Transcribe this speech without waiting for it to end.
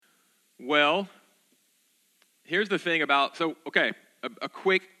Well, here's the thing about, a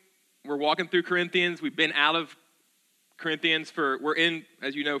quick, we're walking through Corinthians. We've been out of Corinthians we're in,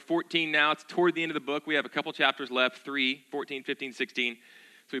 as you know, 14 now. It's toward the end of the book. We have a couple chapters left, 14, 15, 16. So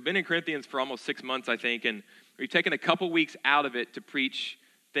we've been in Corinthians for almost 6 months, I think, and we've taken a couple weeks out of it to preach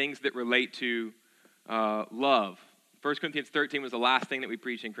things that relate to love. 1 Corinthians 13 was the last thing that we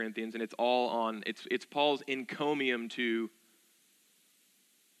preached in Corinthians, and it's all on, it's Paul's encomium to,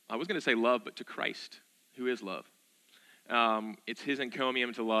 I was going to say love, but to Christ, who is love. It's his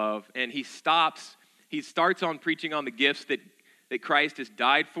encomium to love, and he starts on preaching on the gifts that Christ has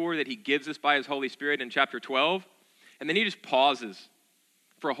died for, that he gives us by his Holy Spirit in chapter 12, and then he just pauses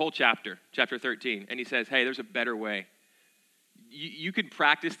for a whole chapter 13, and he says, hey, there's a better way. You can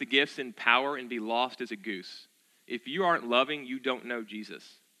practice the gifts in power and be lost as a goose. If you aren't loving, you don't know Jesus.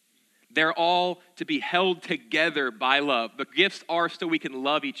 They're all to be held together by love. The gifts are so we can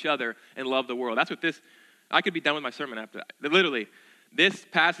love each other and love the world. That's what I could be done with my sermon after that. Literally, this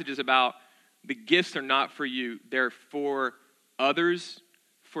passage is about the gifts are not for you. They're for others,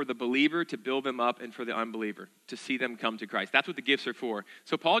 for the believer to build them up, and for the unbeliever to see them come to Christ. That's what the gifts are for.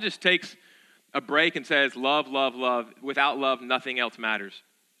 So Paul just takes a break and says, love, love, love. Without love, nothing else matters.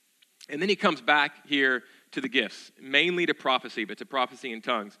 And then he comes back here to the gifts, mainly to prophecy, but to prophecy in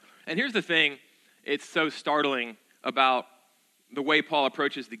tongues. And here's the thing, it's so startling about the way Paul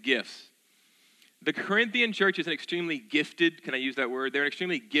approaches the gifts. The Corinthian church is an extremely gifted, can I use that word? They're an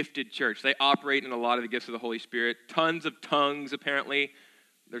extremely gifted church. They operate in a lot of the gifts of the Holy Spirit. Tons of tongues, apparently.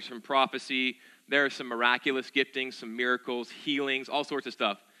 There's some prophecy. There are some miraculous giftings, some miracles, healings, all sorts of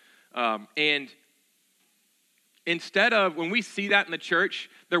stuff. And instead of, when we see that in the church,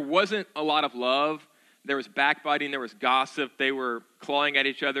 there wasn't a lot of love. There was backbiting, there was gossip. They were clawing at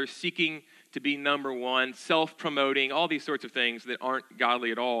each other, seeking to be number one, self-promoting, all these sorts of things that aren't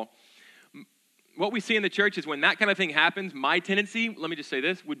godly at all. What we see in the church is when that kind of thing happens, my tendency, let me just say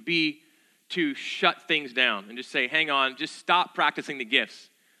this, would be to shut things down and just say, hang on, just stop practicing the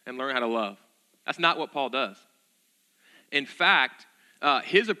gifts and learn how to love. That's not what Paul does. In fact,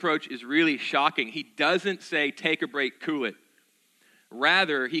 his approach is really shocking. He doesn't say, take a break, cool it.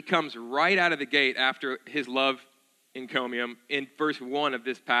 Rather, he comes right out of the gate after his love encomium in verse 1 of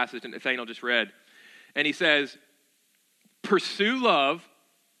this passage that Nathaniel just read. And he says, pursue love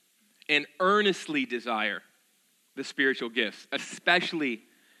and earnestly desire the spiritual gifts, especially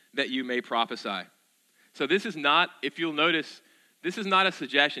that you may prophesy. So this is not, if you'll notice, this is not a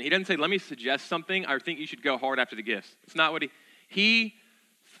suggestion. He doesn't say, let me suggest something. I think you should go hard after the gifts. It's not what he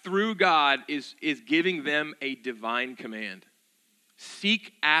through God, is giving them a divine command.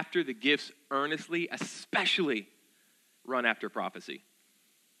 Seek after the gifts earnestly, especially run after prophecy.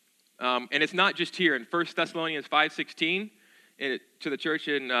 And it's not just here. In 1 Thessalonians 5:16, to the church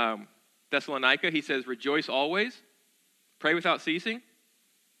in Thessalonica, he says, rejoice always, pray without ceasing,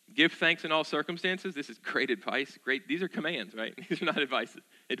 give thanks in all circumstances. This is great advice. These are commands, right? These are not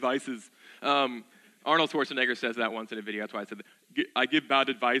advices. Arnold Schwarzenegger says that once in a video. That's why I said that. I give bad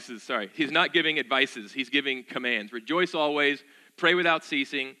advices. Sorry. He's not giving advices. He's giving commands. Rejoice always, pray without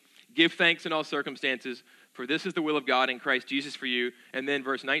ceasing, give thanks in all circumstances, for this is the will of God in Christ Jesus for you. And then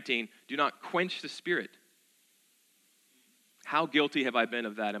verse 19, do not quench the spirit. How guilty have I been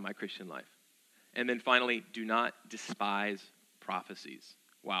of that in my Christian life? And then finally, do not despise prophecies.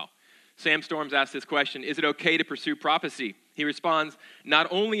 Wow. Sam Storms asked this question, is it okay to pursue prophecy? He responds, not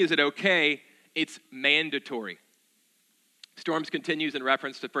only is it okay, it's mandatory. Storms continues in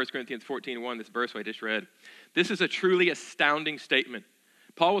reference to 1 Corinthians 14:1, this verse I just read. This is a truly astounding statement.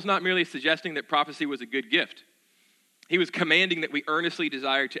 Paul was not merely suggesting that prophecy was a good gift. He was commanding that we earnestly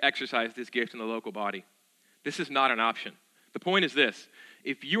desire to exercise this gift in the local body. This is not an option. The point is this.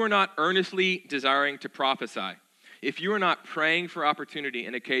 If you are not earnestly desiring to prophesy, if you are not praying for opportunity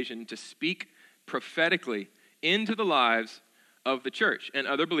and occasion to speak prophetically into the lives of the church and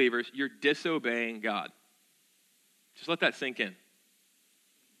other believers, you're disobeying God. Just let that sink in.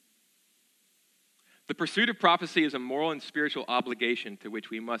 The pursuit of prophecy is a moral and spiritual obligation to which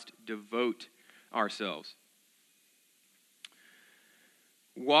we must devote ourselves.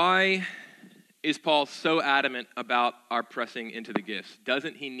 Why is Paul so adamant about our pressing into the gifts?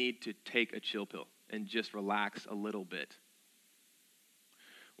 Doesn't he need to take a chill pill and just relax a little bit?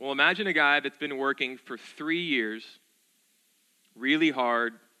 Well, imagine a guy that's been working for 3 years, really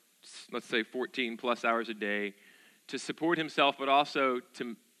hard, let's say 14 plus hours a day, to support himself, but also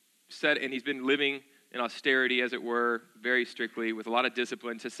to and he's been living in austerity, as it were, very strictly, with a lot of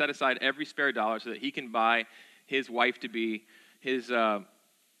discipline, to set aside every spare dollar so that he can buy his wife-to-be, his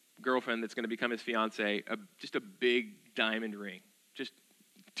girlfriend that's going to become his fiance, just a big diamond ring. Just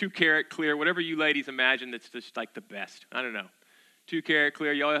 2-carat clear, whatever you ladies imagine that's just like the best. I don't know. 2-carat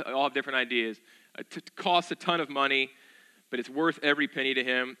clear, you all have different ideas. It costs a ton of money, but it's worth every penny to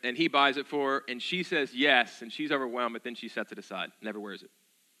him, and he buys it for her, and she says yes, and she's overwhelmed, but then she sets it aside, never wears it.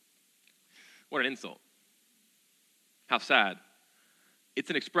 What an insult. How sad. It's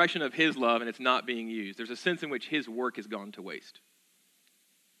an expression of his love, and it's not being used. There's a sense in which his work has gone to waste.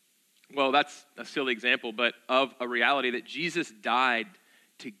 Well, that's a silly example, but of a reality that Jesus died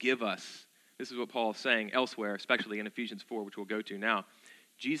to give us. This is what Paul is saying elsewhere, especially in Ephesians 4, which we'll go to now.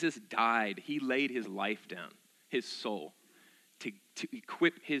 Jesus died. He laid his life down, his soul, to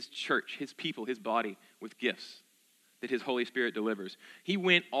equip his church, his people, his body with gifts that his Holy Spirit delivers. He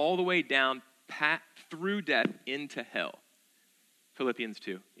went all the way down through death into hell. Philippians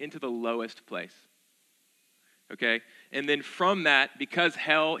 2, into the lowest place. Okay? And then from that, because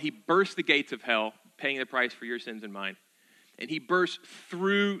he burst the gates of hell, paying the price for your sins and mine. And he burst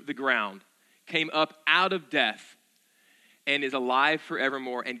through the ground, came up out of death, and is alive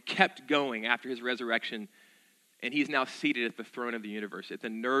forevermore, and kept going after his resurrection. And he's now seated at the throne of the universe, at the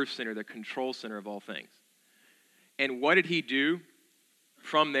nerve center, the control center of all things. And what did he do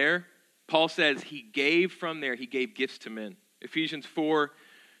from there? Paul says he gave from there, he gave gifts to men. Ephesians 4,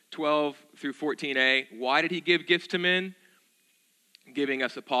 12 through 14a. Why did he give gifts to men? Giving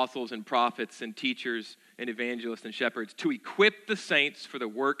us apostles and prophets and teachers and evangelists and shepherds to equip the saints for the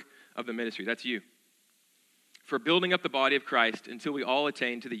work of the ministry. That's you. For building up the body of Christ until we all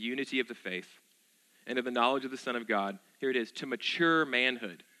attain to the unity of the faith and of the knowledge of the Son of God. Here it is, to mature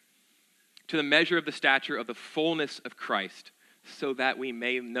manhood, to the measure of the stature of the fullness of Christ, so that we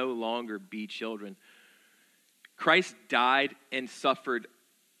may no longer be children. Christ died and suffered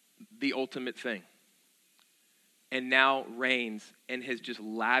the ultimate thing, and now reigns and has just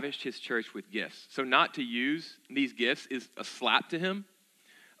lavished his church with gifts. So not to use these gifts is a slap to him,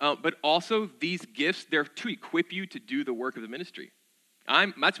 but also these gifts, they're to equip you to do the work of the ministry.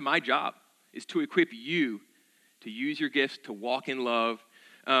 That's my job, is to equip you to use your gifts to walk in love,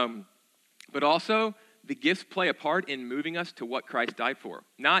 but also the gifts play a part in moving us to what Christ died for.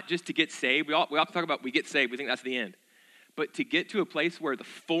 Not just to get saved. We often talk about we get saved. We think that's the end. But to get to a place where the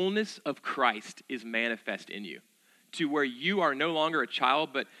fullness of Christ is manifest in you. To where you are no longer a child,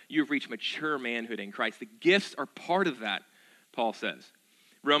 but you've reached mature manhood in Christ. The gifts are part of that, Paul says.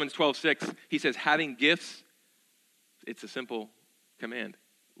 Romans 12:6, he says, having gifts, it's a simple command.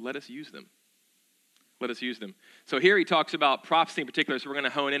 Let us use them. Let us use them. So here he talks about prophecy in particular, so we're going to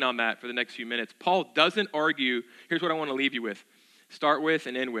hone in on that for the next few minutes. Paul doesn't argue, here's what I want to leave you with, start with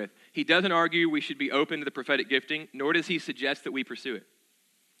and end with. He doesn't argue we should be open to the prophetic gifting, nor does he suggest that we pursue it.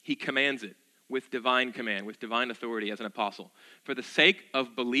 He commands it with divine command, with divine authority as an apostle. For the sake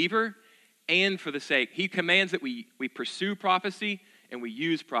of believer and for the sake, he commands that we pursue prophecy and we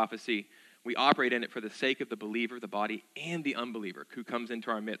use prophecy. We operate in it for the sake of the believer, the body, and the unbeliever who comes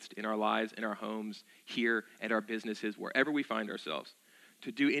into our midst, in our lives, in our homes, here, at our businesses, wherever we find ourselves.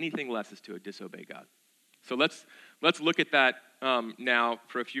 To do anything less is to disobey God. So let's look at that now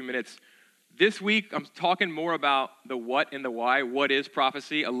for a few minutes. This week, I'm talking more about the what and the why. What is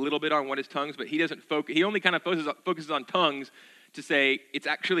prophecy? A little bit on what is tongues, but he doesn't focus. He only kind of focuses on tongues to say it's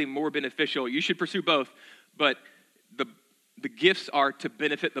actually more beneficial. You should pursue both, but the gifts are to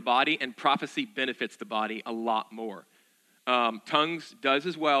benefit the body, and prophecy benefits the body a lot more. Tongues does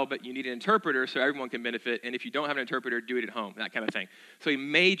as well, but you need an interpreter so everyone can benefit. And if you don't have an interpreter, do it at home, that kind of thing. So he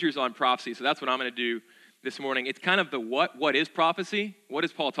majors on prophecy. So that's what I'm going to do this morning. It's kind of the what. What is prophecy? What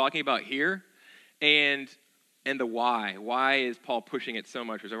is Paul talking about here? And the why. Why is Paul pushing it so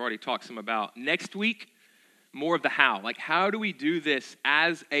much, which I've already talked some about. Next week, more of the how. Like, how do we do this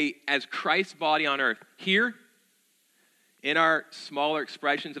as Christ's body on earth? Here, in our smaller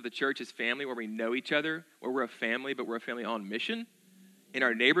expressions of the church as family, where we know each other, where we're a family, but we're a family on mission, in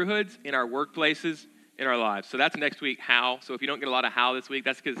our neighborhoods, in our workplaces, in our lives. So that's next week, how. So if you don't get a lot of how this week,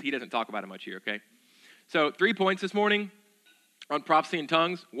 that's because he doesn't talk about it much here, okay? So 3 points this morning on prophecy and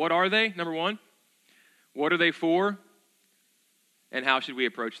tongues. What are they? Number one, what are they for? And how should we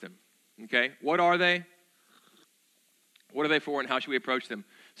approach them? Okay, what are they? What are they for and how should we approach them?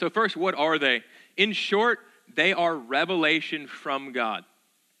 So first, what are they? In short, they are revelation from God.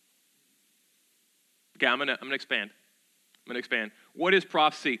 Okay, I'm gonna expand. What is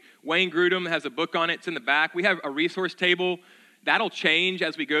prophecy? Wayne Grudem has a book on it. It's in the back. We have a resource table. That'll change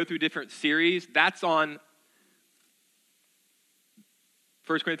as we go through different series. That's on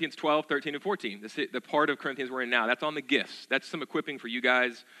 1 Corinthians 12, 13, and 14. The part of Corinthians we're in now. That's on the gifts. That's some equipping for you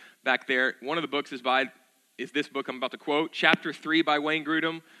guys back there. One of the books is this book I'm about to quote. Chapter 3 by Wayne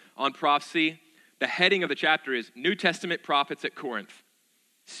Grudem on prophecy. The heading of the chapter is New Testament Prophets at Corinth.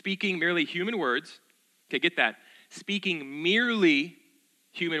 speaking merely human words. Okay, get that. Speaking merely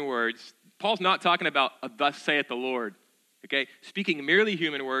human words. Paul's not talking about a thus saith the Lord. Okay, speaking merely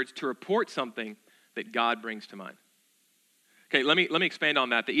human words to report something that God brings to mind. Okay, let me expand on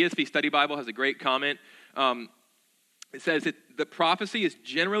that. The ESV Study Bible has a great comment. It says that the prophecy is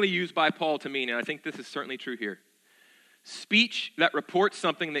generally used by Paul to mean, and I think this is certainly true here, speech that reports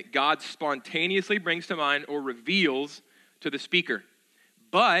something that God spontaneously brings to mind or reveals to the speaker.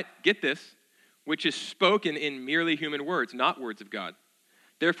 But, get this, which is spoken in merely human words, not words of God.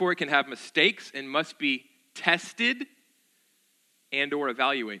 Therefore, it can have mistakes and must be tested and or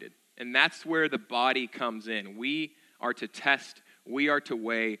evaluated. And that's where the body comes in. We are to test, we are to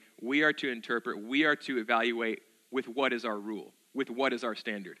weigh, we are to interpret, we are to evaluate with what is our rule, with what is our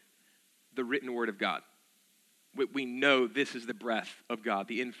standard, the written word of God. We know this is the breath of God,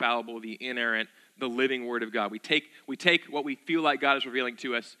 the infallible, the inerrant, the living word of God. We take what we feel like God is revealing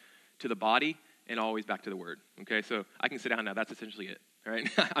to us to the body and always back to the word. Okay, so I can sit down now. That's essentially it. All right,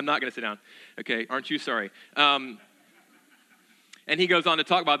 I'm not going to sit down. Okay, aren't you sorry? And he goes on to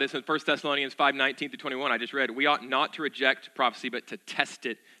talk about this in 1 Thessalonians 5:19-21. I just read, we ought not to reject prophecy, but to test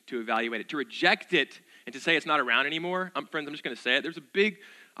it, to evaluate it. To reject it and to say it's not around anymore, friends, I'm just going to say it.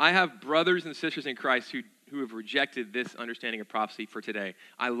 I have brothers and sisters in Christ who have rejected this understanding of prophecy for today.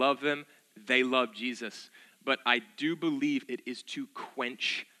 I love them. They love Jesus. But I do believe it is to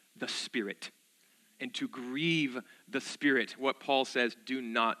quench the Spirit and to grieve the Spirit. What Paul says, do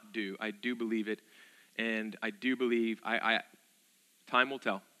not do. I do believe it. And I do believe, time will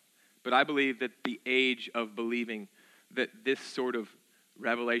tell. But I believe that the age of believing that this sort of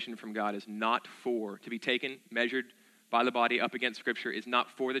revelation from God is not to be taken, measured by the body up against Scripture, is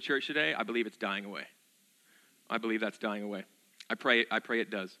not for the church today. I believe it's dying away. I believe that's dying away. I pray it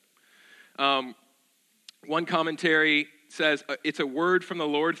does. One commentary says, it's a word from the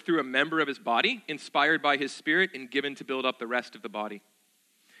Lord through a member of his body, inspired by his Spirit and given to build up the rest of the body.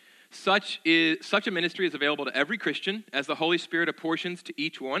 Such a ministry is available to every Christian as the Holy Spirit apportions to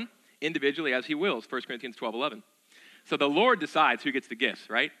each one individually as he wills, 1 Corinthians 12:11. So the Lord decides who gets the gifts,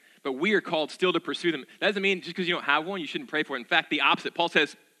 right? But we are called still to pursue them. That doesn't mean just because you don't have one, you shouldn't pray for it. In fact, the opposite. Paul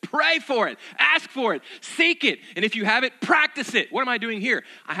says, pray for it, ask for it, seek it, and if you have it, practice it. What am I doing here?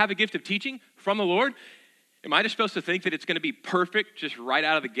 I have a gift of teaching from the Lord. Am I just supposed to think that it's going to be perfect just right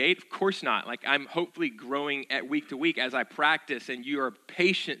out of the gate? Of course not. Like, I'm hopefully growing at week to week as I practice, and you are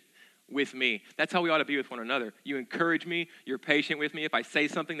patient with me. That's how we ought to be with one another. You encourage me, you're patient with me. If I say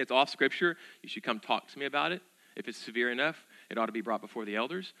something that's off Scripture, you should come talk to me about it. If it's severe enough, it ought to be brought before the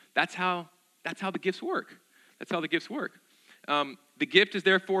elders. That's how the gifts work. That's how the gifts work. The gift is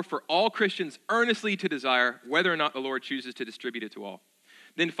therefore for all Christians earnestly to desire, whether or not the Lord chooses to distribute it to all.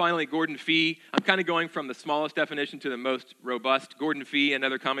 Then finally, Gordon Fee. I'm kind of going from the smallest definition to the most robust. Gordon Fee,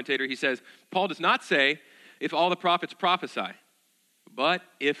 another commentator, he says, Paul does not say if all the prophets prophesy, but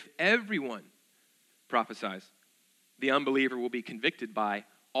if everyone prophesies, the unbeliever will be convicted by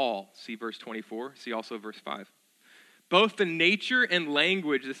all. See verse 24. See also verse 5. Both the nature and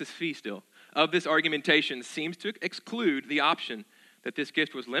language, this is Fee still, of this argumentation seems to exclude the option that this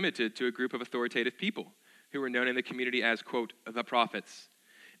gift was limited to a group of authoritative people who were known in the community as, quote, the prophets.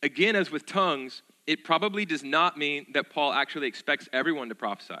 Again, as with tongues, it probably does not mean that Paul actually expects everyone to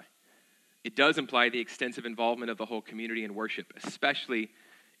prophesy. It does imply the extensive involvement of the whole community in worship, especially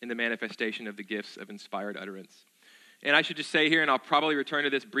in the manifestation of the gifts of inspired utterance. And I should just say here, and I'll probably return to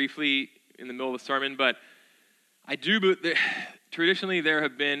this briefly in the middle of the sermon, but I do believe that traditionally there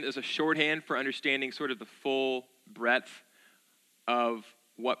have been as a shorthand for understanding sort of the full breadth of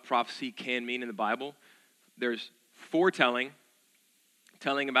what prophecy can mean in the Bible. There's foretelling,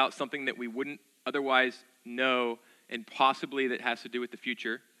 telling about something that we wouldn't otherwise know, and possibly that has to do with the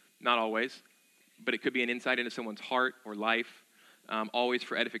future. Not always, but it could be an insight into someone's heart or life, always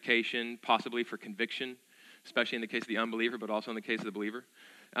for edification, possibly for conviction, especially in the case of the unbeliever, but also in the case of the believer.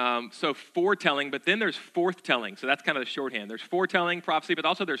 So foretelling, but then there's forthtelling. So that's kind of the shorthand. There's foretelling, prophecy, but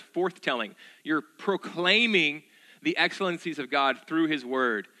also there's forthtelling. You're proclaiming the excellencies of God through his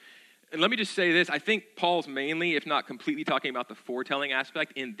word. And let me just say this. I think Paul's mainly, if not completely, talking about the foretelling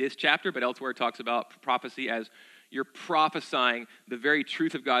aspect in this chapter, but elsewhere it talks about prophecy as you're prophesying the very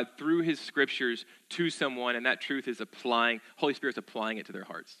truth of God through his scriptures to someone, and that truth is Holy Spirit's applying it to their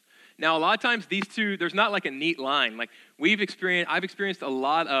hearts. Now, a lot of times these two, there's not like a neat line. Like I've experienced a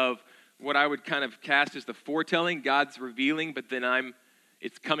lot of what I would kind of cast as the foretelling, God's revealing, but then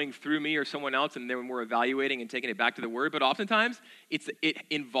it's coming through me or someone else, and then we're evaluating and taking it back to the Word. But oftentimes, it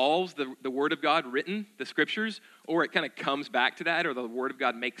involves the Word of God written, the Scriptures, or it kind of comes back to that, or the Word of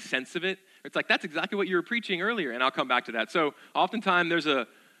God makes sense of it It's like, that's exactly what you were preaching earlier, and I'll come back to that. So oftentimes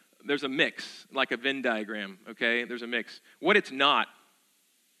there's a mix, like a Venn diagram, okay? There's a mix. What it's not,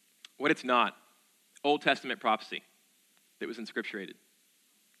 Old Testament prophecy that was inscripturated.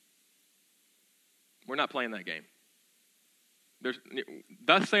 We're not playing that game.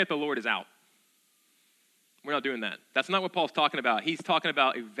 Thus saith the Lord is out. We're not doing that. That's not what Paul's talking about. He's talking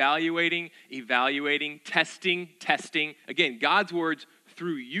about evaluating, testing. Again, God's words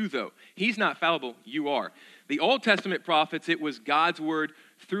through you, though. He's not fallible. You are. The Old Testament prophets, it was God's word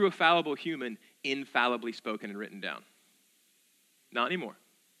through a fallible human, infallibly spoken and written down. Not anymore.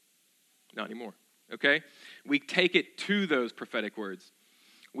 Okay? We take it to those prophetic words.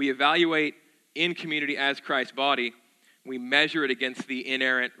 We evaluate in community as Christ's body. We measure it against the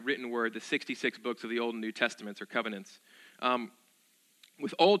inerrant written word, the 66 books of the Old and New Testaments or covenants.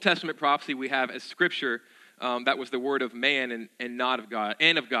 With Old Testament prophecy, we have as scripture, that was the word of man and not of God,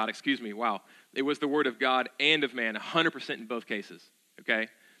 and of God, wow. It was the word of God and of man, 100% in both cases, okay?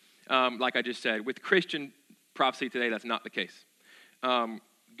 Like I just said, with Christian prophecy today, that's not the case.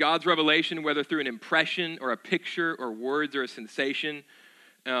 God's revelation, whether through an impression or a picture or words or a sensation,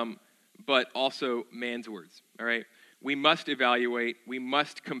 but also man's words, all right? We must evaluate, we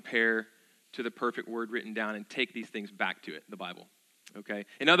must compare to the perfect word written down and take these things back to it, the Bible, okay?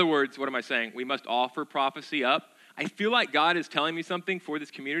 In other words, what am I saying? We must offer prophecy up. I feel like God is telling me something for this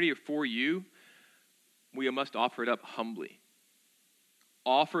community or for you. We must offer it up humbly.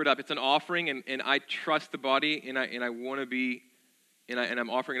 Offer it up. It's an offering, and I trust the body, and I want to be, and I'm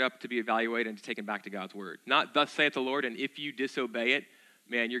offering it up to be evaluated and to taken back to God's word. Not thus saith the Lord, and if you disobey it,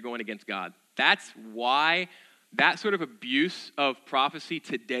 man, you're going against God. That's why that sort of abuse of prophecy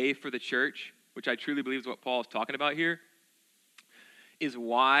today for the church, which I truly believe is what Paul is talking about here, is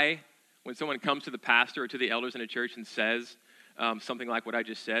why when someone comes to the pastor or to the elders in a church and says something like what I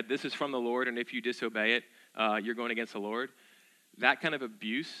just said, this is from the Lord, and if you disobey it, you're going against the Lord. That kind of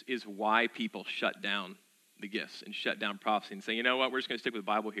abuse is why people shut down the gifts and shut down prophecy and say, you know what, we're just going to stick with the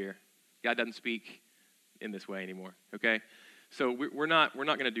Bible here. God doesn't speak in this way anymore, okay? So we're not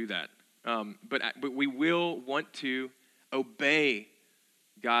going to do that. But we will want to obey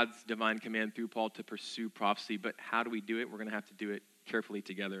God's divine command through Paul to pursue prophecy. But how do we do it? We're going to have to do it carefully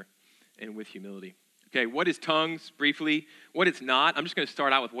together and with humility. Okay, what is tongues, briefly? What it's not, I'm just going to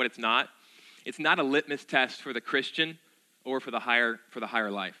start out with what it's not. It's not a litmus test for the Christian or for the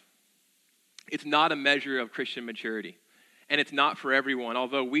higher life. It's not a measure of Christian maturity. And it's not for everyone,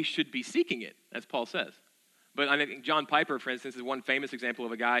 although we should be seeking it, as Paul says. But I think John Piper, for instance, is one famous example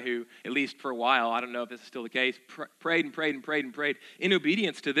of a guy who, at least for a while, I don't know if this is still the case, prayed in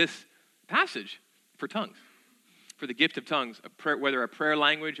obedience to this passage for tongues, for the gift of tongues, whether a prayer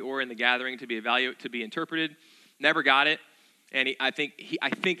language or in the gathering to be interpreted. Never got it, and I think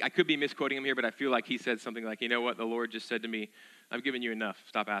I could be misquoting him here, but I feel like he said something like, you know what, the Lord just said to me, I've given you enough.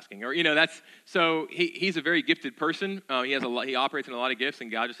 Stop asking. Or that's so he's a very gifted person. He operates in a lot of gifts, and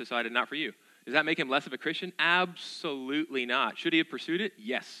God just decided not for you. Does that make him less of a Christian? Absolutely not. Should he have pursued it?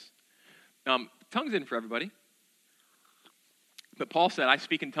 Yes. Tongues isn't for everybody. But Paul said, I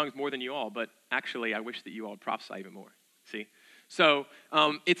speak in tongues more than you all, but actually I wish that you all would prophesy even more. See? So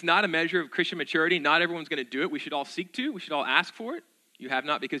it's not a measure of Christian maturity. Not everyone's going to do it. We should all seek to. We should all ask for it. You have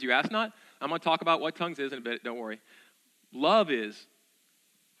not because you ask not. I'm going to talk about what tongues is in a bit. Don't worry. Love is.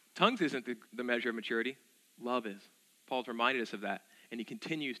 Tongues isn't the measure of maturity. Love is. Paul's reminded us of that. And he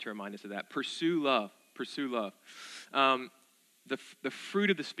continues to remind us of that. Pursue love. Pursue love. The fruit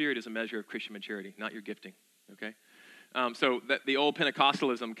of the Spirit is a measure of Christian maturity, not your gifting, okay? So that the old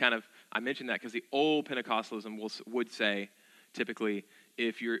Pentecostalism I mentioned that because the old Pentecostalism would say, typically,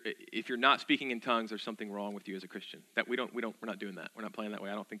 if you're not speaking in tongues, there's something wrong with you as a Christian. That we're not doing that. We're not playing that way.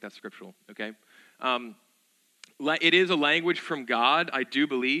 I don't think that's scriptural, okay? It is a language from God, I do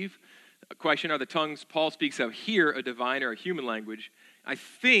believe. A question, are the tongues Paul speaks of here a divine or a human language? I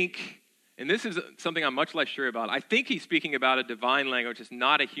think, and this is something I'm much less sure about, I think he's speaking about a divine language. It's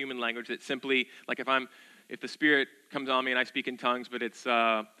not a human language. It's simply, like if the Spirit comes on me and I speak in tongues, but it's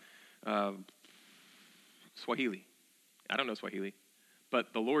Swahili. I don't know Swahili,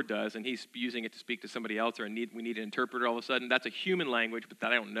 but the Lord does, and he's using it to speak to somebody else, or we need an interpreter all of a sudden. That's a human language, but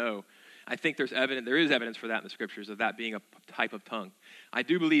that I don't know. I think there is evidence for that in the scriptures, of that being a type of tongue. I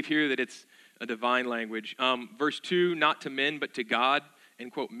do believe here that it's a divine language. Verse 2, not to men, but to God,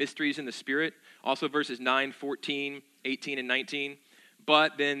 and quote, mysteries in the Spirit. Also verses 9, 14, 18, and 19.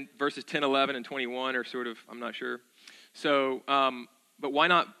 But then verses 10, 11, and 21 are sort of, I'm not sure. So, but why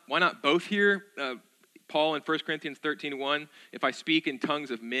not both here? Paul in 1 Corinthians 13:1, if I speak in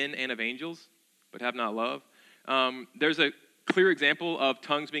tongues of men and of angels, but have not love. clear example of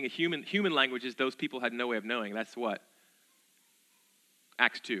tongues being a human language is those people had no way of knowing. That's what?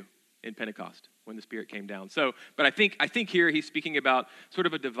 Acts 2 in Pentecost when the Spirit came down. So, but I think here he's speaking about sort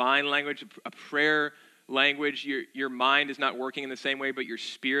of a divine language, a prayer language. Your mind is not working in the same way, but your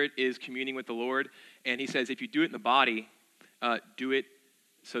spirit is communing with the Lord. And he says, if you do it in the body, do it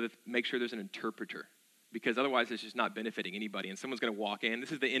so that make sure there's an interpreter, because otherwise it's just not benefiting anybody. And someone's going to walk in.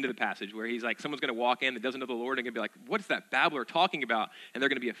 This is the end of the passage where he's like, someone's going to walk in that doesn't know the Lord and going to be like, what's that babbler talking about? And they're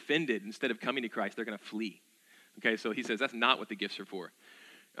going to be offended. Instead of coming to Christ, they're going to flee. Okay, so he says that's not what the gifts are for.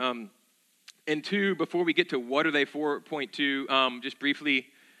 And two, before we get to what are they for, point two, just briefly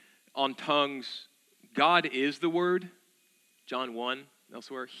on tongues, God is the Word. John 1,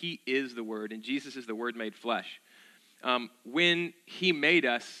 elsewhere, he is the Word, and Jesus is the Word made flesh. When he made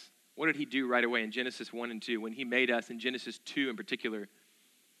us, what did he do right away in Genesis 1 and 2? When he made us, in Genesis 2 in particular,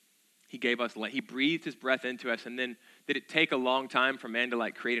 he gave us, he breathed his breath into us, and then did it take a long time for man to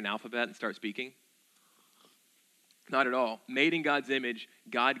like create an alphabet and start speaking? Not at all. Made in God's image,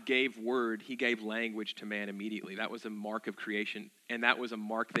 God gave word, he gave language to man immediately. That was a mark of creation, and that was a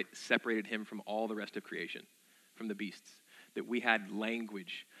mark that separated him from all the rest of creation, from the beasts, that we had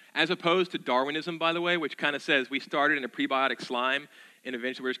language. As opposed to Darwinism, by the way, which kind of says we started in a prebiotic slime, and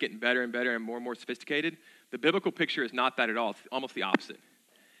eventually we're just getting better and better and more sophisticated. The biblical picture is not that at all. It's almost the opposite.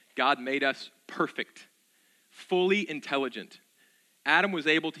 God made us perfect, fully intelligent. Adam was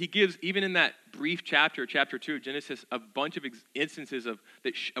able to, he gives, even in that brief chapter 2 of Genesis, a bunch of instances of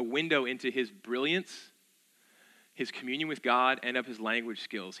a window into his brilliance, his communion with God, and of his language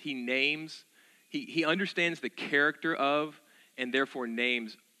skills. He names, he understands the character of, and therefore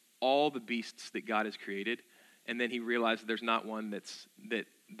names all the beasts that God has created, and then he realizes there's not one that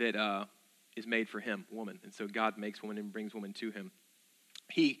is made for him, woman. And so God makes woman and brings woman to him.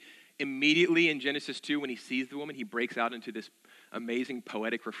 He immediately in Genesis 2, when he sees the woman, he breaks out into this amazing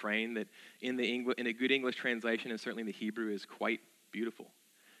poetic refrain that in a good English translation, and certainly in the Hebrew, is quite beautiful.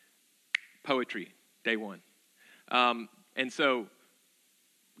 Poetry, day one. And so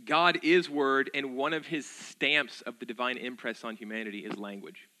God is word, and one of his stamps of the divine impress on humanity is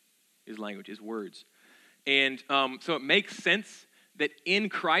language, is words. And so it makes sense that in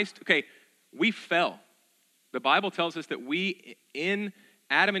Christ, we fell. The Bible tells us that we, in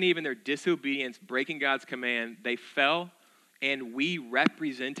Adam and Eve in their disobedience, breaking God's command, they fell, and we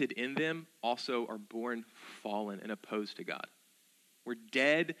represented in them also are born fallen and opposed to God. We're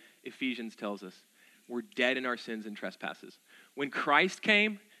dead, Ephesians tells us. We're dead in our sins and trespasses. When Christ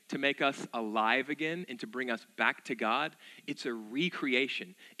came to make us alive again and to bring us back to God, it's a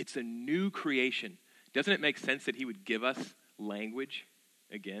recreation. It's a new creation. Doesn't it make sense that he would give us language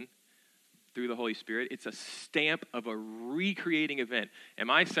again through the Holy Spirit? It's a stamp of a recreating event. Am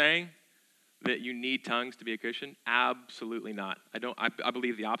I saying that you need tongues to be a Christian? Absolutely not. I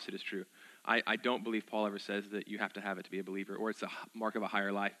believe the opposite is true. I don't believe Paul ever says that you have to have it to be a believer, or it's a mark of a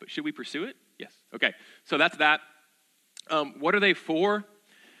higher life. But should we pursue it? Yes. Okay, so that's that. What are they for?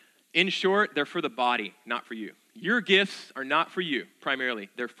 In short, they're for the body, not for you. Your gifts are not for you, primarily.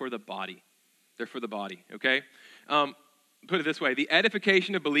 They're for the body. They're for the body, okay? Put it this way, the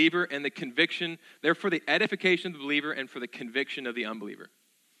edification of believer and the conviction, they're for the edification of the believer and for the conviction of the unbeliever.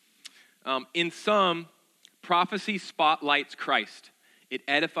 In sum, prophecy spotlights Christ. It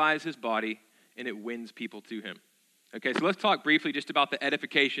edifies his body, and it wins people to him. Okay, so let's talk briefly just about the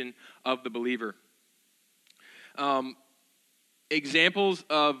edification of the believer. Examples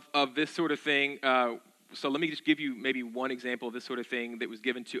of this sort of thing. So let me just give you maybe one example of this sort of thing that was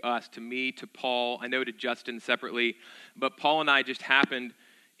given to us, to me, to Paul. I know to Justin separately, but Paul and I just happened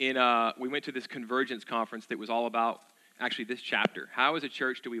we went to this Convergence conference that was all about actually this chapter. How as a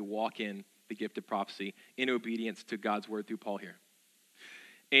church do we walk in the gift of prophecy in obedience to God's word through Paul here?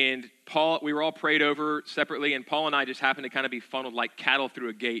 And Paul, we were all prayed over separately, and Paul and I just happened to kind of be funneled like cattle through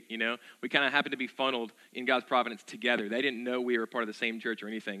a gate, you know? We kind of happened to be funneled in God's providence together. They didn't know we were part of the same church or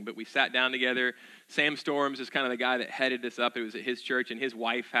anything, but we sat down together. Sam Storms is kind of the guy that headed this up. It was at his church, and his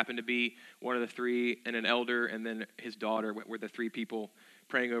wife happened to be one of the three, and an elder, and then his daughter were the three people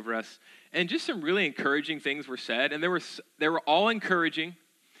praying over us. And just some really encouraging things were said, and they were all encouraging,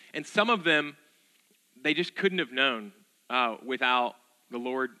 and some of them they just couldn't have known without the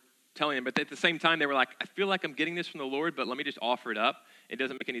Lord telling them. But at the same time, they were like, I feel like I'm getting this from the Lord, but let me just offer it up. It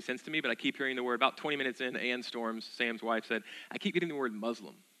doesn't make any sense to me, but I keep hearing the word. About 20 minutes in, Ann Storms, Sam's wife, said, I keep getting the word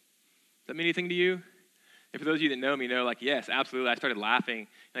Muslim. Does that mean anything to you? And for those of you that know me, know, like, yes, absolutely. I started laughing.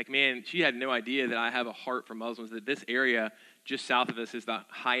 Like, man, she had no idea that I have a heart for Muslims, that this area just south of us is the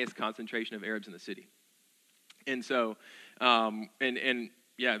highest concentration of Arabs in the city. And so,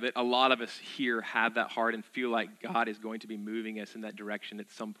 that a lot of us here have that heart and feel like God is going to be moving us in that direction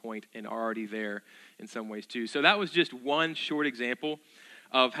at some point and are already there in some ways too. So that was just one short example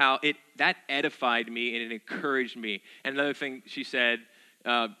of how that edified me and it encouraged me. And another thing she said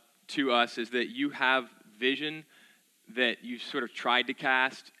to us is that you have vision that you've sort of tried to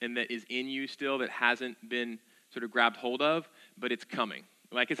cast and that is in you still that hasn't been sort of grabbed hold of, but it's coming.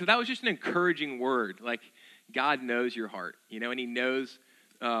 Like, so that was just an encouraging word. Like, God knows your heart, and he knows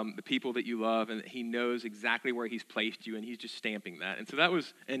the people that you love, and he knows exactly where he's placed you, and he's just stamping that. And so that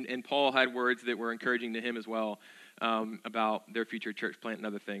was, and Paul had words that were encouraging to him as well about their future church plant and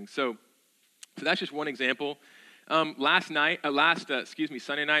other things. So that's just one example. Sunday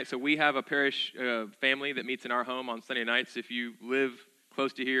night, so we have a parish family that meets in our home on Sunday nights. If you live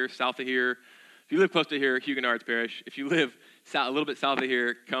close to here, south of here, if you live close to here, Huguenot's Parish. If you live a little bit south of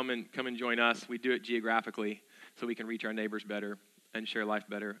here, come and join us. We do it geographically so we can reach our neighbors better and share life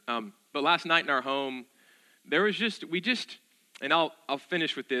better. But last night in our home, there was and I'll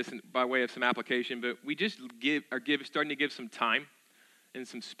finish with this by way of some application, but we just starting to give some time and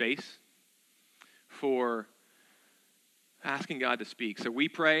some space for asking God to speak. So we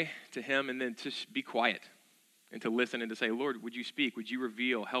pray to him and then to be quiet and to listen and to say, Lord, would you speak? Would you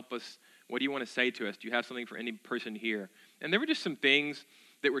reveal? Help us. What do you want to say to us? Do you have something for any person here? And there were just some things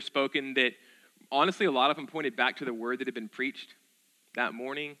that were spoken that, honestly, a lot of them pointed back to the word that had been preached that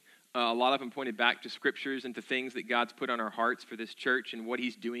morning. A lot of them pointed back to scriptures and to things that God's put on our hearts for this church and what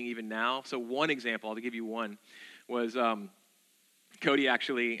he's doing even now. So one example, I'll give you one, was Cody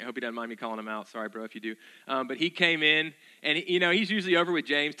actually, I hope he doesn't mind me calling him out. Sorry, bro, if you do. But he came in, and he's usually over with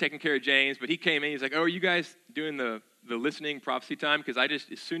James, taking care of James. But he came in, he's like, oh, are you guys doing the listening prophecy time? Because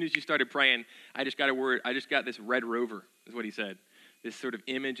as soon as you started praying, I just got a word. I just got this Red Rover, is what he said. This sort of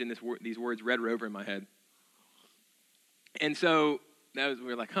image and these words, Red Rover, in my head. And so we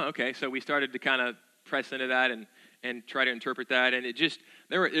were like, okay. So we started to kind of press into that and try to interpret that. And it just,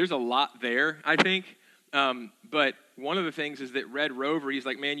 there's a lot there, I think. But one of the things is that Red Rover, he's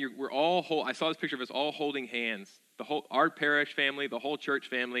like, man, we're all I saw this picture of us all holding hands, our parish family, the whole church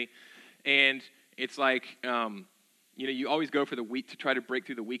family. And it's like, you always go for the weak to try to break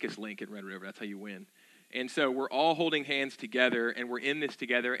through the weakest link at Red Rover. That's how you win. And so we're all holding hands together, and we're in this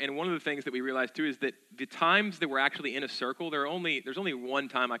together. And one of the things that we realized too is that the times that we're actually in a circle, there's only one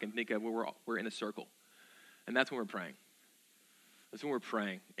time I can think of where we're in a circle, and that's when we're praying. That's when we're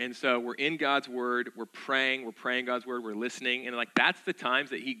praying. And so we're in God's word, we're praying God's word, we're listening, and like that's the times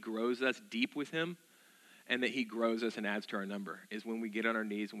that he grows us deep with him. And that he grows us and adds to our number is when we get on our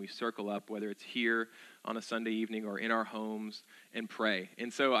knees, when we circle up, whether it's here on a Sunday evening or in our homes, and pray.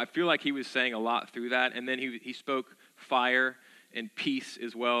 And so I feel like he was saying a lot through that. And then he spoke fire and peace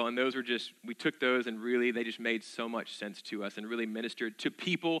as well. And those were we took those and really they just made so much sense to us and really ministered to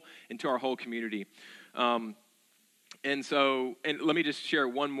people and to our whole community. And let me just share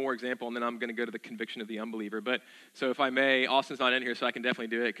one more example, and then I'm going to go to the conviction of the unbeliever. But so if I may, Austin's not in here, so I can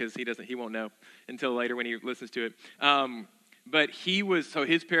definitely do it because he won't know until later when he listens to it. But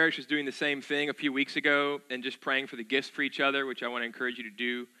his parish was doing the same thing a few weeks ago and just praying for the gifts for each other, which I want to encourage you to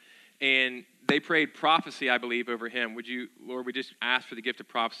do. And they prayed prophecy, I believe, over him. Lord, we just asked for the gift of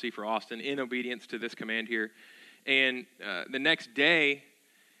prophecy for Austin in obedience to this command here. And the next day,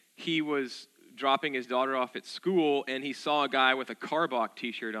 he was dropping his daughter off at school, and he saw a guy with a Karbach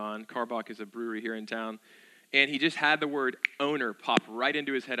t-shirt on. Karbach is a brewery here in town. And he just had the word owner pop right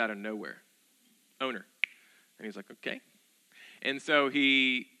into his head out of nowhere. Owner. And he's like, okay. And so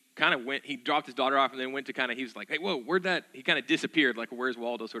he dropped his daughter off and then went to he was like, hey, whoa, where'd that? He kind of disappeared, like where's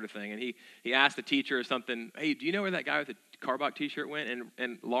Waldo sort of thing. And he asked the teacher or something, hey, do you know where that guy with the Karbach t-shirt went?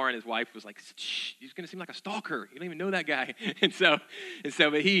 And Lauren, his wife, was like, shh, he's going to seem like a stalker. You don't even know that guy.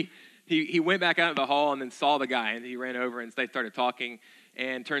 But he went back out of the hall and then saw the guy, and he ran over and they started talking.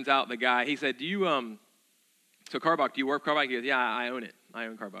 And turns out the guy, he said, so Karbach, do you work Karbach? He goes, yeah, I own it. I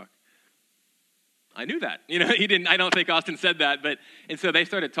own Karbach. I knew that. He didn't, I don't think Austin said that, and so they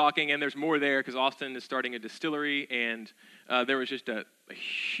started talking, and there's more there because Austin is starting a distillery, and there was just a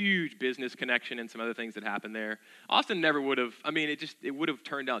huge business connection and some other things that happened there. Austin never would have, it would have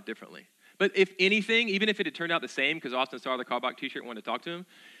turned out differently. But if anything, even if it had turned out the same because Austin saw the Karbach t-shirt and wanted to talk to him,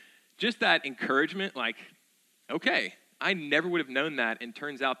 just that encouragement, like, okay, I never would have known that, and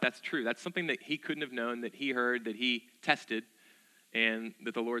turns out that's true. That's something that he couldn't have known, that he heard, that he tested, and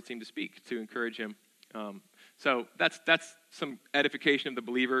that the Lord seemed to speak to encourage him. So that's some edification of the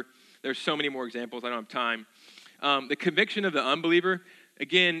believer. There's so many more examples. I don't have time. The conviction of the unbeliever,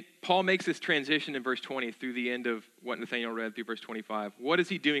 again, Paul makes this transition in verse 20 through the end of what Nathaniel read through verse 25. What is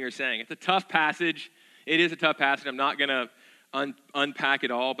he doing or saying? It's a tough passage. It is a tough passage. I'm not going to unpack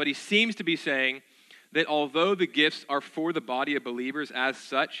it all, but he seems to be saying that although the gifts are for the body of believers as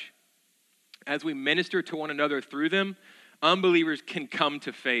such, as we minister to one another through them, unbelievers can come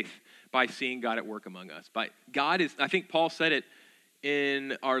to faith by seeing God at work among us. I think Paul said it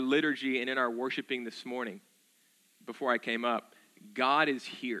in our liturgy and in our worshiping this morning before I came up. God is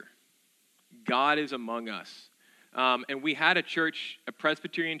here. God is among us. And we had a church, a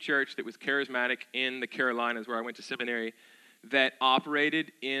Presbyterian church that was charismatic in the Carolinas where I went to seminary, that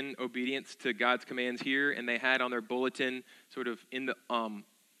operated in obedience to God's commands here, and they had on their bulletin sort of in the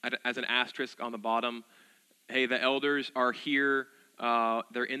as an asterisk on the bottom, hey, the elders are here.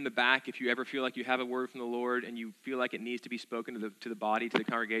 They're in the back. If you ever feel like you have a word from the Lord and you feel like it needs to be spoken to the body, to the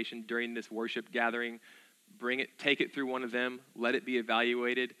congregation during this worship gathering, bring it, take it through one of them, let it be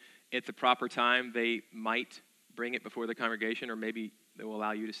evaluated. At the proper time, they might bring it before the congregation, or maybe they will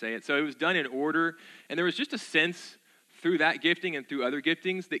allow you to say it. So it was done in order, and there was just a sense through that gifting and through other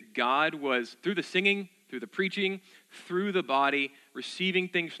giftings that God was, through the singing, through the preaching, through the body, receiving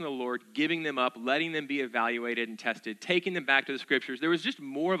things from the Lord, giving them up, letting them be evaluated and tested, taking them back to the scriptures. There was just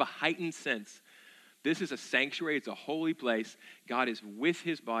more of a heightened sense. This is a sanctuary. It's a holy place. God is with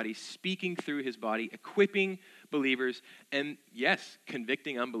his body, speaking through his body, equipping believers, and yes,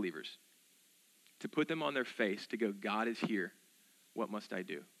 convicting unbelievers to put them on their face to go, God is here. What must I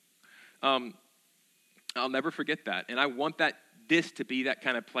do? I'll never forget that. And I want this to be that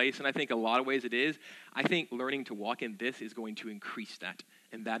kind of place. And I think a lot of ways it is. I think learning to walk in this is going to increase that.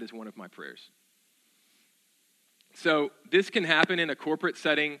 And that is one of my prayers. So this can happen in a corporate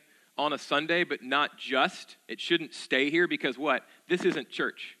setting on a Sunday, but not just. It shouldn't stay here because what? This isn't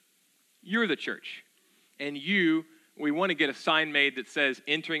church. You're the church. And we want to get a sign made that says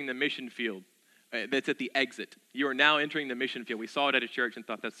entering the mission field. That's at the exit. You are now entering the mission field. We saw it at a church and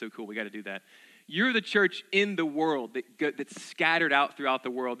thought, that's so cool. We got to do that. You're the church in the world that's scattered out throughout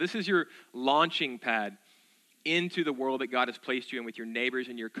the world. This is your launching pad into the world that God has placed you in with your neighbors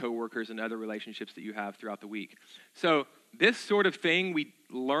and your coworkers and other relationships that you have throughout the week. So this sort of thing, we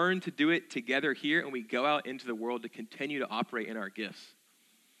learn to do it together here, and we go out into the world to continue to operate in our gifts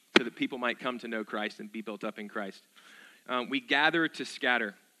so that people might come to know Christ and be built up in Christ. We gather to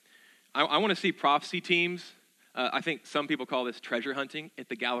scatter. I want to see prophecy teams. I think some people call this treasure hunting at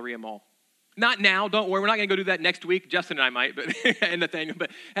the Galleria Mall. Not now, don't worry. We're not going to go do that next week. Justin and I might, but and Nathaniel.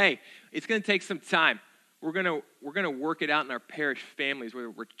 But hey, it's going to take some time. We're going to work it out in our parish families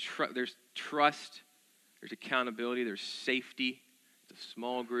where there's trust, there's accountability, there's safety. It's a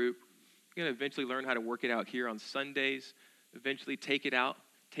small group. We're going to eventually learn how to work it out here on Sundays. Eventually take it out,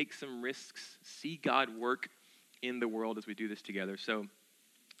 take some risks, see God work in the world as we do this together. So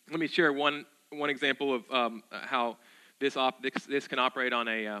let me share one example of how this can operate on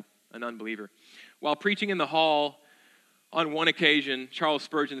an unbeliever. While preaching in the hall on one occasion, Charles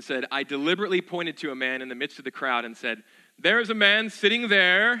Spurgeon said, I deliberately pointed to a man in the midst of the crowd and said, there's a man sitting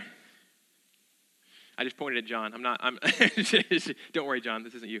there. I just pointed at John. Don't worry, John,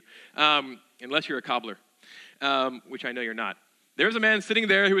 this isn't you. Unless you're a cobbler, which I know you're not. There's a man sitting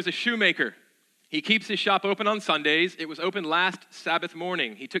there who is a shoemaker. He keeps his shop open on Sundays. It was open last Sabbath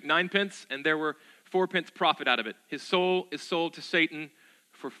morning. He took 9 pence, and there were 4 pence profit out of it. His soul is sold to Satan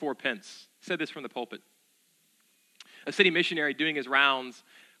for 4 pence. Said this from the pulpit. A city missionary doing his rounds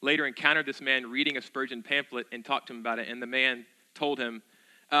later encountered this man reading a Spurgeon pamphlet and talked to him about it. And the man told him,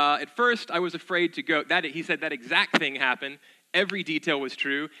 at first I was afraid to go. He said that exact thing happened. Every detail was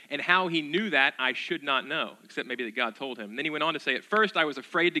true. And how he knew that, I should not know, except maybe that God told him. And then he went on to say, at first I was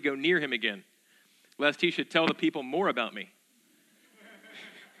afraid to go near him again, lest he should tell the people more about me.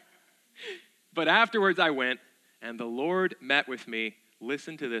 But afterwards I went, and the Lord met with me.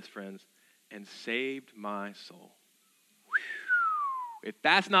 Listen to this, friends, and saved my soul. If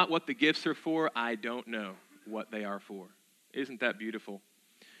that's not what the gifts are for, I don't know what they are for. Isn't that beautiful?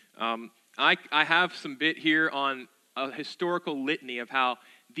 I have some bit here on a historical litany of how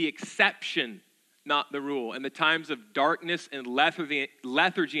the exception, not the rule, and the times of darkness and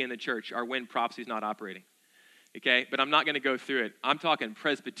lethargy in the church are when prophecy is not operating. Okay, but I'm not going to go through it. I'm talking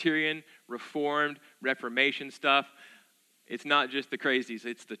Presbyterian, Reformed, Reformation stuff. It's not just the crazies.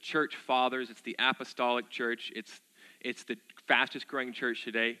 It's the church fathers. It's the apostolic church. It's the fastest growing church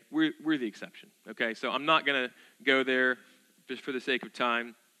today. We're the exception. Okay, so I'm not going to go there just for the sake of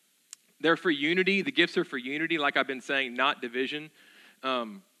time. They're for unity. The gifts are for unity, like I've been saying, not division.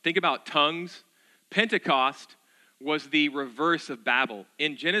 Think about tongues. Pentecost was the reverse of Babel.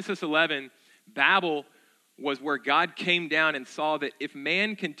 In Genesis 11, Babel was where God came down and saw that if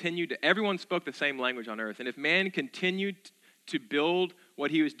man continued everyone spoke the same language on earth, and if man continued to build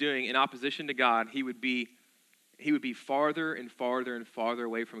what he was doing in opposition to God, he would be he would be farther and farther and farther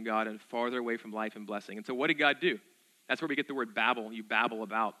away from God and farther away from life and blessing. And so what did God do? That's where we get the word babble, you babble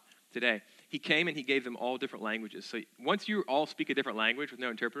about today. He came and he gave them all different languages. So once you all speak a different language with no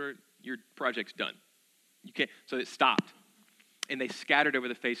interpreter, your project's done. You can't. So it stopped. And they scattered over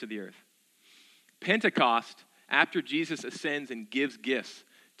the face of the earth. Pentecost, after Jesus ascends and gives gifts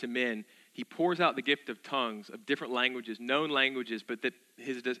to men, he pours out the gift of tongues, of different languages, known languages, but that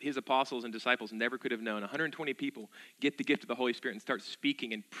his apostles and disciples never could have known. 120 people get the gift of the Holy Spirit and start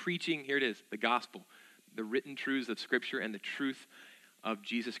speaking and preaching, here it is, the gospel, the written truths of Scripture and the truth of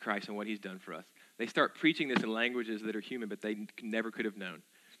Jesus Christ and what he's done for us. They start preaching this in languages that are human, but they never could have known.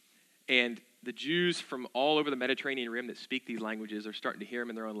 And the Jews from all over the Mediterranean rim that speak these languages are starting to hear them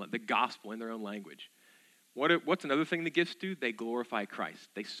in their own, the gospel in their own language. What's another thing the gifts do? They glorify Christ.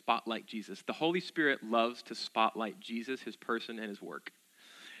 They spotlight Jesus. The Holy Spirit loves to spotlight Jesus, his person, and his work.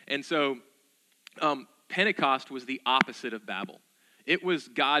 And so Pentecost was the opposite of Babel. It was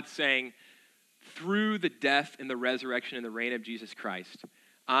God saying, through the death and the resurrection and the reign of Jesus Christ,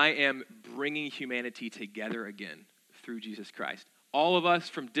 I am bringing humanity together again through Jesus Christ. All of us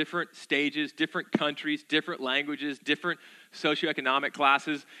from different stages, different countries, different languages, different socioeconomic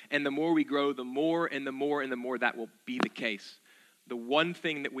classes, and the more we grow, the more and the more and the more that will be the case. The one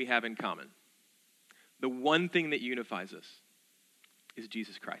thing that we have in common, the one thing that unifies us is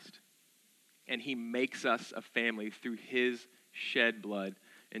Jesus Christ. And he makes us a family through his shed blood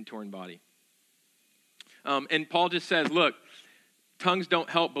and torn body. And Paul just says, look, tongues don't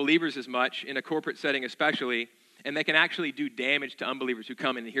help believers as much, in a corporate setting especially, and they can actually do damage to unbelievers who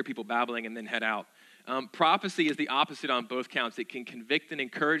come in and hear people babbling and then head out. Prophecy is the opposite on both counts. It can convict and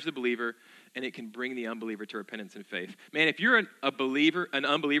encourage the believer, and it can bring the unbeliever to repentance and faith. Man, if you're an unbeliever,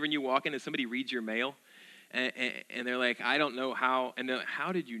 and you walk in and somebody reads your mail, and they're like, I don't know how, and they're like,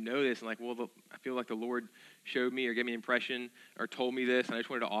 how did you know this? And like, well, I feel like the Lord showed me or gave me an impression or told me this, and I just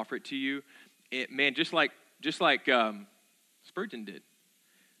wanted to offer it to you. Man, just like Spurgeon did.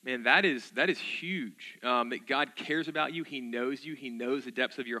 Man, that is huge, that God cares about you. He knows you. He knows the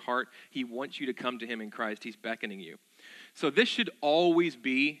depths of your heart. He wants you to come to him in Christ. He's beckoning you. So this should always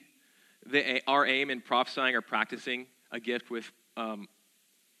be our aim in prophesying or practicing a gift with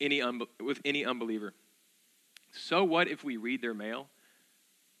any unbeliever. So what if we read their mail?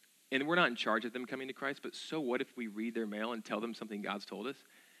 And we're not in charge of them coming to Christ, but so what if we read their mail and tell them something God's told us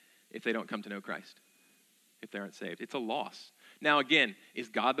if they don't come to know Christ, if they aren't saved? It's a loss. Now, again, is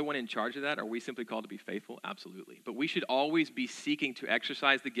God the one in charge of that? Are we simply called to be faithful? Absolutely. But we should always be seeking to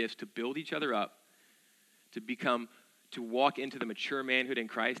exercise the gifts to build each other up, to walk into the mature manhood in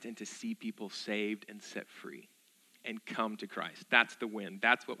Christ, and to see people saved and set free and come to Christ. That's the win.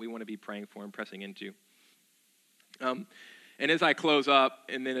 That's what we want to be praying for and pressing into. And as I close up,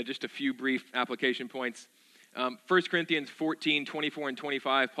 and then just a few brief application points, 1 Corinthians 14, 24 and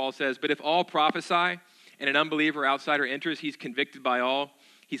 25, Paul says, but if all prophesy, and an unbeliever or outsider enters, he's convicted by all.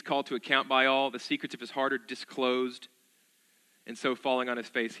 He's called to account by all. The secrets of his heart are disclosed. And so falling on his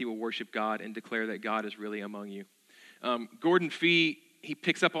face, he will worship God and declare that God is really among you. Gordon Fee, he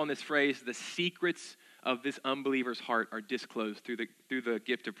picks up on this phrase, the secrets of this unbeliever's heart are disclosed through the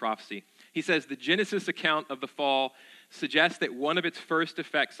gift of prophecy. He says, the Genesis account of the fall suggests that one of its first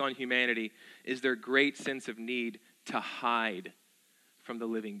effects on humanity is their great sense of need to hide from the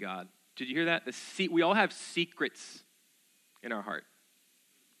living God. Did you hear that? We all have secrets in our heart.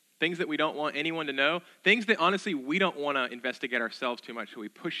 Things that we don't want anyone to know. Things that, honestly, we don't want to investigate ourselves too much, so we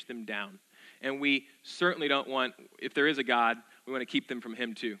push them down. And we certainly don't want, if there is a God, we want to keep them from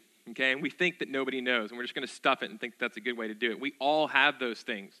him too. Okay? And we think that nobody knows, and we're just going to stuff it and think that's a good way to do it. We all have those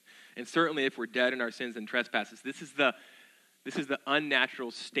things. And certainly if we're dead in our sins and trespasses, this is the unnatural,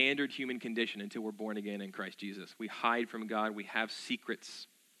 standard human condition until we're born again in Christ Jesus. We hide from God. We have secrets.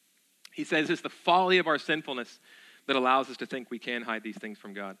 He says it's the folly of our sinfulness that allows us to think we can hide these things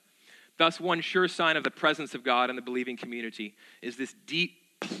from God. Thus, one sure sign of the presence of God in the believing community is this deep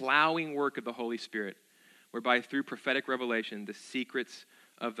plowing work of the Holy Spirit, whereby through prophetic revelation, the secrets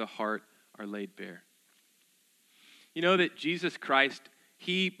of the heart are laid bare. You know that Jesus Christ,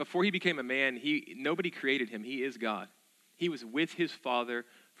 before he became a man, nobody created him. He is God. He was with his Father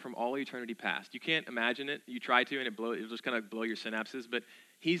from all eternity past. You can't imagine it. You try to, and it'll just kind of blow your synapses, but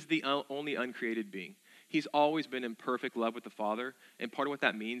he's the only uncreated being. He's always been in perfect love with the Father, and part of what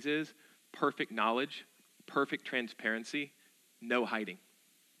that means is perfect knowledge, perfect transparency, no hiding.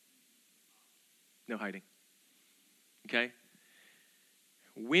 No hiding. Okay?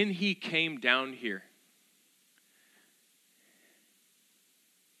 When he came down here,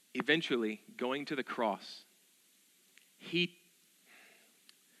 eventually going to the cross, he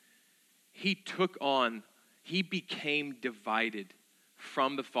took on He became divided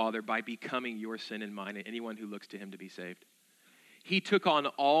from the Father by becoming your sin and mine and anyone who looks to him to be saved. He took on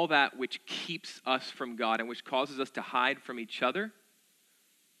all that which keeps us from God and which causes us to hide from each other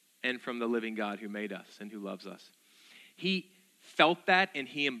and from the living God who made us and who loves us. He felt that and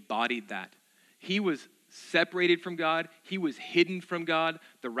he embodied that. He was separated from God. He was hidden from God.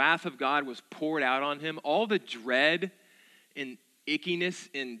 The wrath of God was poured out on him. All the dread and ickiness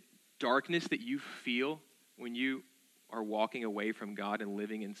and darkness that you feel when you are walking away from God and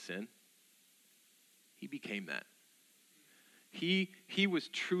living in sin, he became that. He was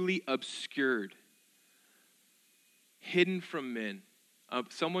truly obscured, hidden from men,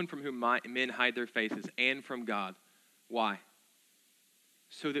 someone from whom men hide their faces, and from God. Why?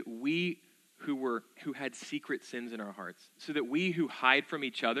 So that we who had secret sins in our hearts, so that we who hide from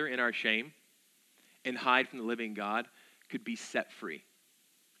each other in our shame and hide from the living God could be set free.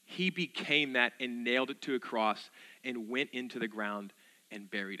 He became that and nailed it to a cross and went into the ground and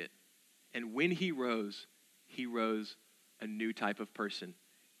buried it. And when he rose a new type of person,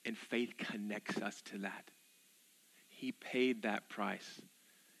 and faith connects us to that. He paid that price.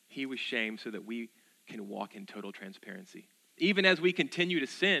 He was shamed so that we can walk in total transparency. Even as we continue to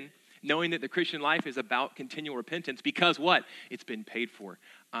sin, knowing that the Christian life is about continual repentance, because what? It's been paid for.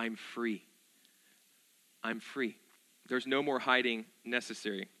 I'm free. I'm free. There's no more hiding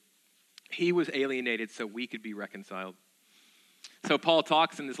necessary. He was alienated so we could be reconciled. So Paul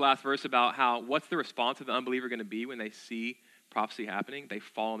talks in this last verse about how, what's the response of the unbeliever going to be when they see prophecy happening? They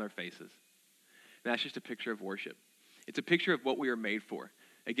fall on their faces. And that's just a picture of worship. It's a picture of what we are made for.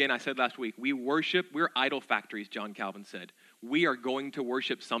 Again, I said last week, we're idol factories, John Calvin said. We are going to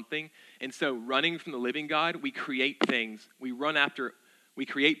worship something. And so running from the living God, we create things. We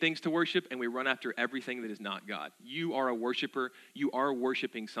create things to worship, and we run after everything that is not God. You are a worshiper. You are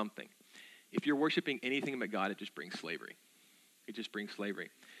worshiping something. If you're worshiping anything but God, it just brings slavery. It just brings slavery.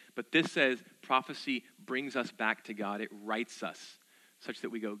 But this says prophecy brings us back to God. It rights us such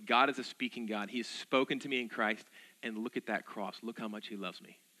that we go, God is a speaking God. He has spoken to me in Christ, and look at that cross. Look how much he loves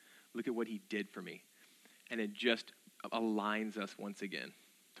me. Look at what he did for me. And it just aligns us once again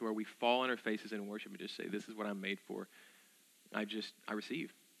to where we fall on our faces in worship and just say, this is what I'm made for. I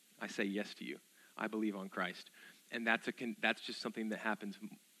receive. I say yes to you. I believe on Christ. And that's just something that happens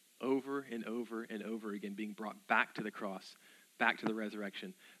over and over and over again, being brought back to the cross, back to the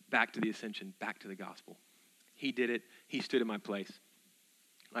resurrection, back to the ascension, back to the gospel. He did it. He stood in my place.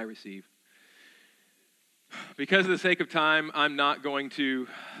 I receive. Because of the sake of time, I'm not going to,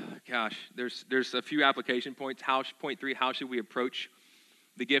 there's a few application points. Point 3, how should we approach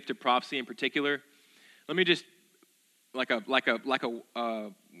the gift of prophecy in particular? Let me just, like a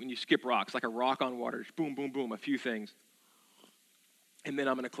when you skip rocks, like a rock on water, just boom, boom, boom, a few things. And then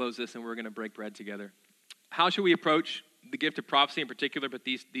I'm going to close this and we're going to break bread together. How should we approach the gift of prophecy in particular, but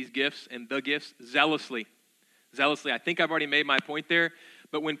these gifts and the gifts? Zealously. Zealously. I think I've already made my point there.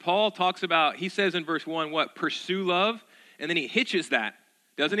 But when Paul talks about, he says in verse 1, what? Pursue love. And then he hitches that,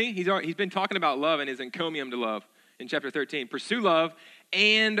 doesn't he? He's been talking about love and his encomium to love in chapter 13. Pursue love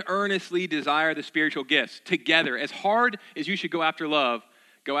and earnestly desire the spiritual gifts together. As hard as you should go after love,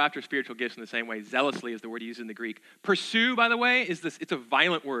 go after spiritual gifts in the same way. Zealously is the word used in the Greek. Pursue, by the way, it's a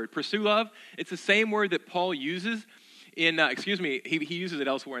violent word. Pursue love, it's the same word that Paul uses in, he uses it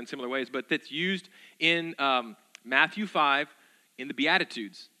elsewhere in similar ways, but that's used in Matthew 5 in the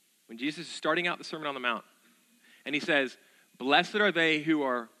Beatitudes, when Jesus is starting out the Sermon on the Mount. And he says, blessed are they who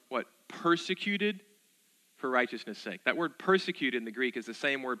are, what? Persecuted for righteousness' sake. That word persecuted in the Greek is the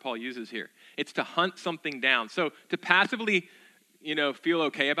same word Paul uses here. It's to hunt something down. So to passively, feel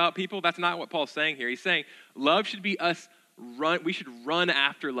okay about people, that's not what Paul's saying here. He's saying love should be we should run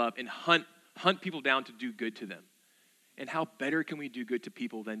after love and hunt people down to do good to them. And how better can we do good to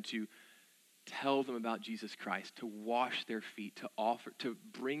people than to tell them about Jesus Christ, to wash their feet, to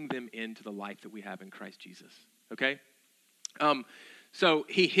bring them into the life that we have in Christ Jesus, okay? So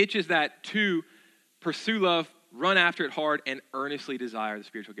he hitches that to pursue love, run after it hard, and earnestly desire the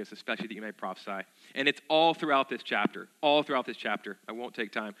spiritual gifts, especially that you may prophesy. And it's all throughout this chapter, I won't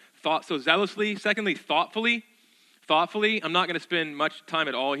take time. So zealously, secondly, thoughtfully. I'm not going to spend much time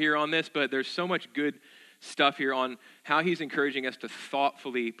at all here on this, but there's so much good stuff here on how he's encouraging us to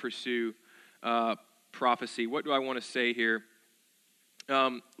thoughtfully pursue prophecy. What do I want to say here?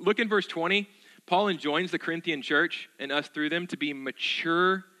 Look in verse 20. Paul enjoins the Corinthian church and us through them to be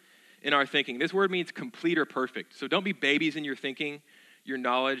mature in our thinking. This word means complete or perfect. So don't be babies in your thinking, your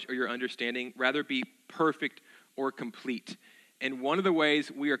knowledge, or your understanding. Rather be perfect or complete. And one of the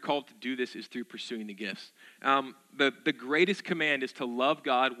ways we are called to do this is through pursuing the gifts. The greatest command is to love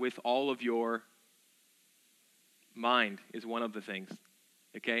God with all of your Mind is one of the things,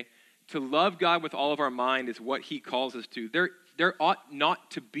 okay? To love God with all of our mind is what he calls us to. There ought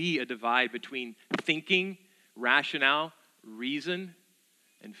not to be a divide between thinking, rationale, reason,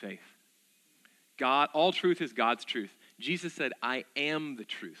 and faith. God, all truth is God's truth. Jesus said, I am the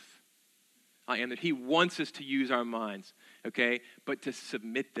truth. I am that. He wants us to use our minds, okay, but to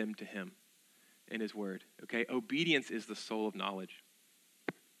submit them to him in his word, okay? Obedience is the soul of knowledge,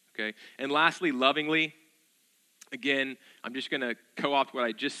 okay? And lastly, lovingly, again, I'm just going to co-opt what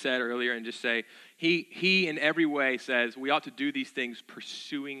I just said earlier and just say, he in every way says we ought to do these things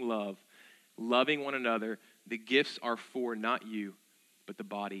pursuing love, loving one another. The gifts are for not you, but the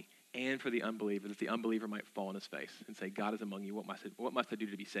body, and for the unbeliever, that the unbeliever might fall on his face and say, God is among you. What must I do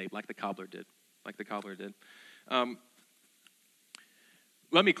to be saved? Like the cobbler did.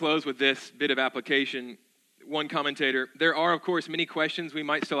 Let me close with this bit of application. One commentator, there are, of course, many questions we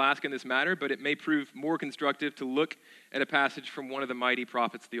might still ask in this matter, but it may prove more constructive to look at a passage from one of the mighty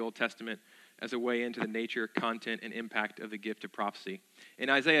prophets of the Old Testament as a way into the nature, content, and impact of the gift of prophecy. In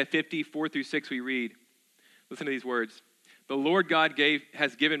Isaiah 50, 4-6, we read, listen to these words. The Lord God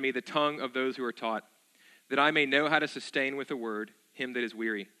has given me the tongue of those who are taught, that I may know how to sustain with a word him that is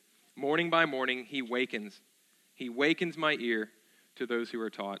weary. Morning by morning he wakens my ear to those who are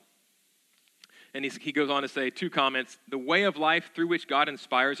taught. And he goes on to say, 2 comments. The way of life through which God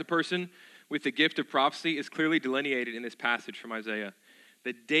inspires a person with the gift of prophecy is clearly delineated in this passage from Isaiah.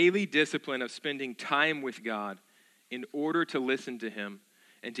 The daily discipline of spending time with God in order to listen to him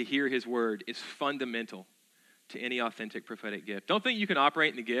and to hear his word is fundamental to any authentic prophetic gift. Don't think you can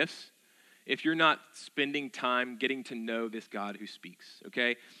operate in the gifts if you're not spending time getting to know this God who speaks,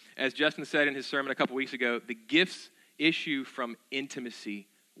 okay? As Justin said in his sermon a couple weeks ago, the gifts issue from intimacy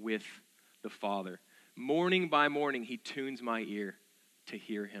with the Father. Morning by morning, he tunes my ear to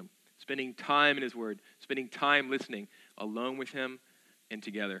hear him. Spending time in his word, spending time listening alone with him and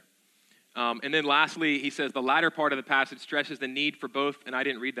together. And then lastly, he says the latter part of the passage stresses the need for both, and I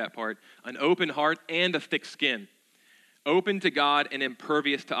didn't read that part, an open heart and a thick skin. Open to God and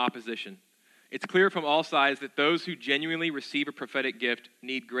impervious to opposition. It's clear from all sides that those who genuinely receive a prophetic gift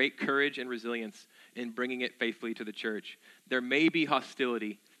need great courage and resilience in bringing it faithfully to the church. There may be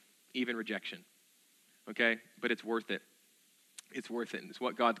hostility, even rejection, okay? But it's worth it. It's worth it, and it's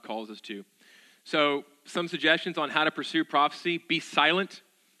what God calls us to. So some suggestions on how to pursue prophecy. Be silent.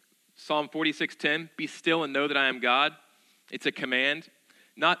 Psalm 46:10, be still and know that I am God. It's a command,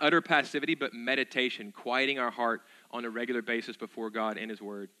 not utter passivity, but meditation, quieting our heart on a regular basis before God and his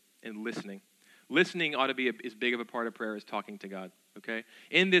word, and listening. Listening ought to be as big of a part of prayer as talking to God, okay?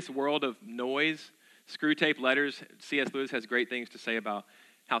 In this world of noise, screw tape letters, C.S. Lewis has great things to say about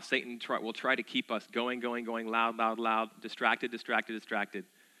how Satan will try to keep us going, loud, distracted.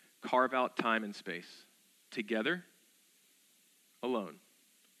 Carve out time and space together, alone,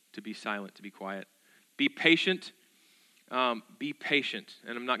 to be silent, to be quiet. Be patient, and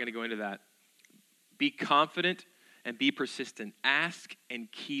I'm not going to go into that. Be confident and be persistent. Ask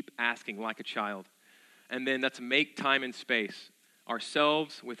and keep asking like a child. And then let's make time and space,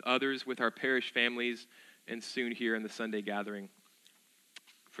 ourselves, with others, with our parish families, and soon here in the Sunday gathering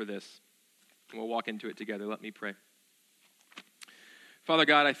for this. And we'll walk into it together. Let me pray. Father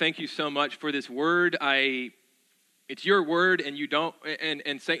God, I thank you so much for this word. It's your word, and you don't,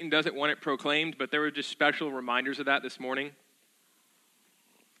 and Satan doesn't want it proclaimed, but there were just special reminders of that this morning.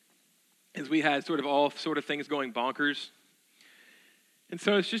 As we had all sort of things going bonkers. And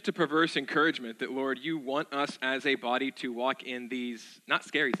so it's just a perverse encouragement that, Lord, you want us as a body to walk in these, not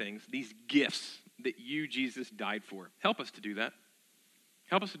scary things, these gifts that you, Jesus, died for. Help us to do that.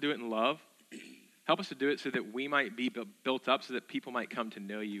 Help us to do it in love. Help us to do it so that we might be built up, so that people might come to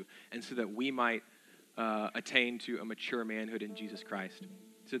know you, and so that we might attain to a mature manhood in Jesus Christ,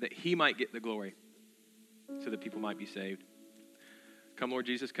 so that he might get the glory, so that people might be saved. Come, Lord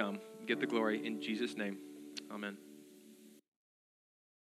Jesus, come. Get the glory in Jesus' name. Amen.